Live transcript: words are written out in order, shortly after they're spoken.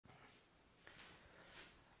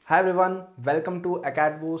Hi everyone, welcome to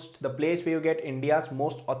AcadBoost, the place where you get India's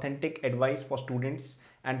most authentic advice for students.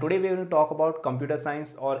 And today we are going to talk about computer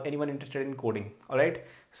science or anyone interested in coding. Alright,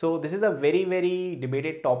 so this is a very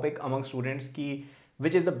debated topic among students ki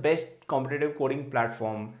which is the best competitive coding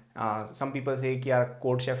platform. Some people say कि यार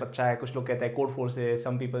code chef अच्छा है, कुछ लोग कहते हैं code force है,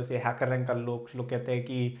 some people say hacker rank कर लो, कुछ लोग कहते हैं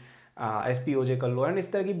कि SPOJ कर लो, एंड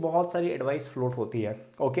इस तरह की बहुत सारी एडवाइस फ्लोट होती है.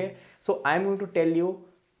 Okay, so I am going to tell you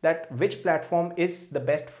that which platform is the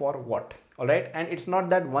best for what. All right, and it's not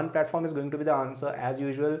that one platform is going to be the answer as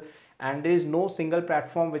usual, and there is no single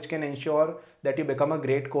platform which can ensure that you become a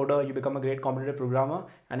great coder, you become a great competitive programmer,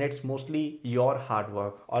 and it's mostly your hard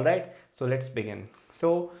work. All right, so let's begin.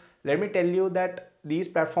 So let me tell you that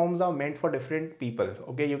these platforms are meant for different people.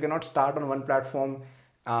 Okay, you cannot start on one platform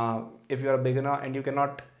if you're a beginner, and you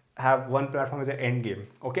cannot have one platform as an end game.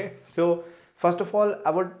 Okay, so first of all,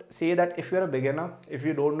 I would say that if you're a beginner, if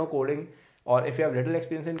you don't know coding, or if you have little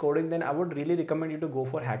experience in coding, then I would really recommend you to go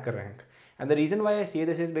for HackerRank. And the reason why I say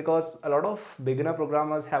this is because a lot of beginner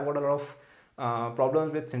programmers have got a lot of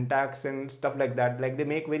problems with syntax and stuff like that. Like they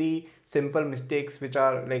make very simple mistakes, which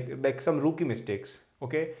are like some rookie mistakes.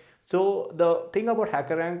 Okay, so the thing about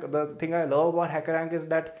HackerRank, the thing I love about HackerRank is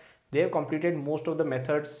that they have completed most of the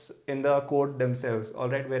methods in the code themselves. All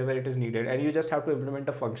right, wherever it is needed, and you just have to implement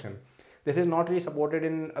a function. This is not really supported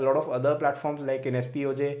in a lot of other platforms like in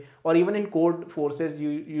SPOJ or even in code forces.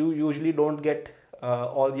 You usually don't get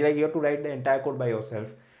all, like you have to write the entire code by yourself.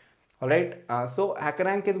 All right, so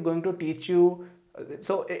HackerRank is going to teach you,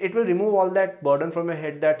 so it will remove all that burden from your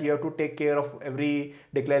head that you have to take care of every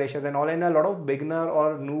declarations and all, and a lot of beginner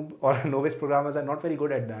or noob or novice programmers are not very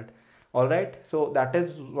good at that. All right, so that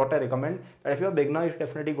is what I recommend, that if you're a beginner, you should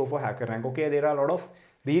definitely go for HackerRank. Okay, there are a lot of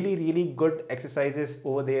really good exercises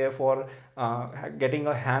over there for getting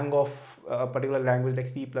a hang of a particular language like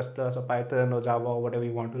C++ or Python or Java or whatever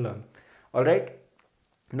you want to learn. All right,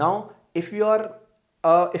 now if you are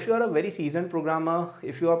a very seasoned programmer,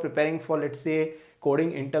 if you are preparing for, let's say,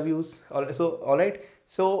 coding interviews, all right,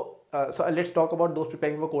 so let's talk about those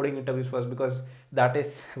preparing for coding interviews first, because that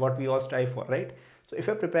is what we all strive for, right? So if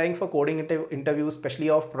you're preparing for coding interviews,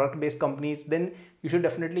 especially of product-based companies, then you should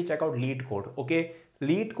definitely check out Lead Code. Okay,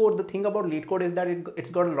 Lead Code, the thing about Lead Code is that it's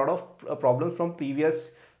got a lot of problems from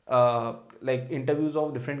previous like interviews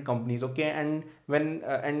of different companies. Okay, and when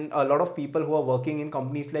and a lot of people who are working in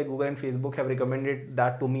companies like Google and Facebook have recommended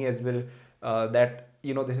that to me as well, that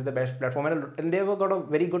this is the best platform, and they've got a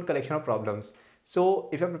very good collection of problems. So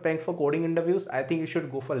if you're preparing for coding interviews, I think you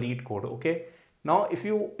should go for Lead Code. Okay, now if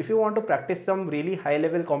you want to practice some really high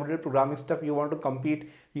level competitive programming stuff, you want to compete,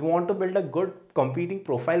 you want to build a good competing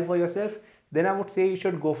profile for yourself, then I would say you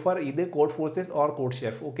should go for either Code Forces or Code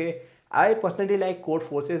Chef. Okay, I personally like Code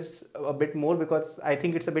Forces a bit more because I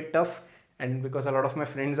think it's a bit tough, and because a lot of my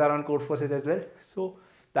friends are on Code Forces as well. So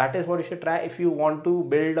that is what you should try if you want to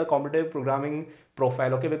build a competitive programming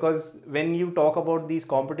profile. Okay, because when you talk about these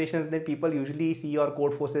competitions, then people usually see your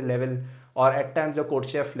Code Forces level or at times your Code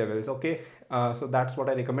Chef levels. Okay, so that's what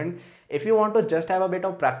I recommend. If you want to just have a bit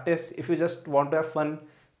of practice, if you just want to have fun,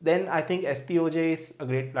 then I think SPOJ is a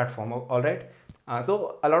great platform. All right,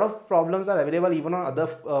 so a lot of problems are available even on other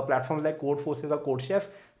platforms like Code Forces or Code Chef,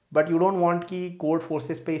 but you don't want कि Code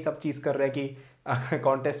Forces पे सब चीज़ कर रहे हैं कि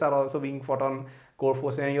contests are also being fought on Code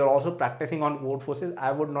Forces and you're also practicing on Code Forces.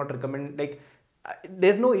 I would not recommend, like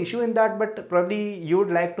there's no issue in that, but probably you would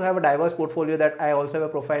like to have a diverse portfolio. That I also have a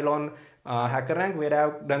profile on HackerRank where I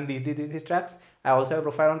have done these tracks. I also have a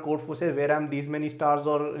profile on Code Forces where I'm these many stars,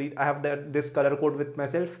 or I have this color code with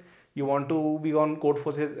myself. You want to be on Code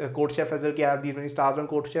Forces, Code Chef as well, I have these many stars on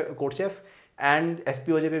Code Chef, and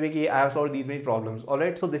SPOJ pe bhi I have solved these many problems. All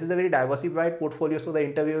right, so this is a very diversified portfolio, so the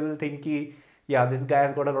interviewer will think ki, yeah, this guy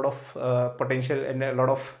has got a lot of potential and a lot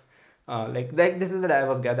of like this is a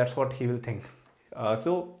diverse guy. That's what he will think.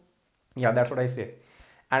 So yeah, that's what I say.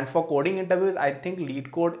 And for coding interviews, I think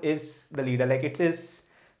Lead Code is the leader. Like it is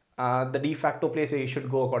the de facto place where you should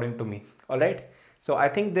go according to me. All right, so I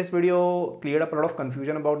think this video cleared up a lot of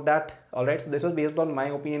confusion about that. All right, so this was based on my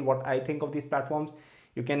opinion, what I think of these platforms.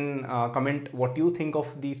 You can comment what you think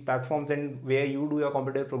of these platforms and where you do your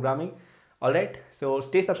competitive programming. All right, so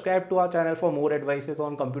stay subscribed to our channel for more advices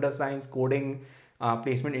on computer science, coding,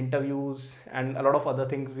 placement interviews, and a lot of other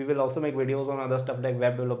things. We will also make videos on other stuff like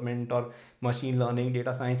web development or machine learning,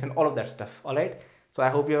 data science, and all of that stuff. All right, so I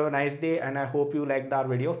hope you have a nice day, and I hope you liked our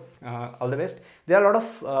video. All the best. There are a lot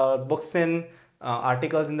of books and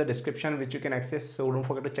articles in the description which you can access, so don't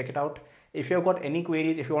forget to check it out. If you have got any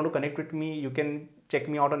queries, if you want to connect with me, you can check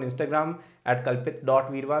me out on Instagram at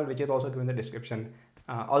kalpit.veerwal, which is also given in the description.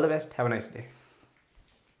 All the best. Have a nice day.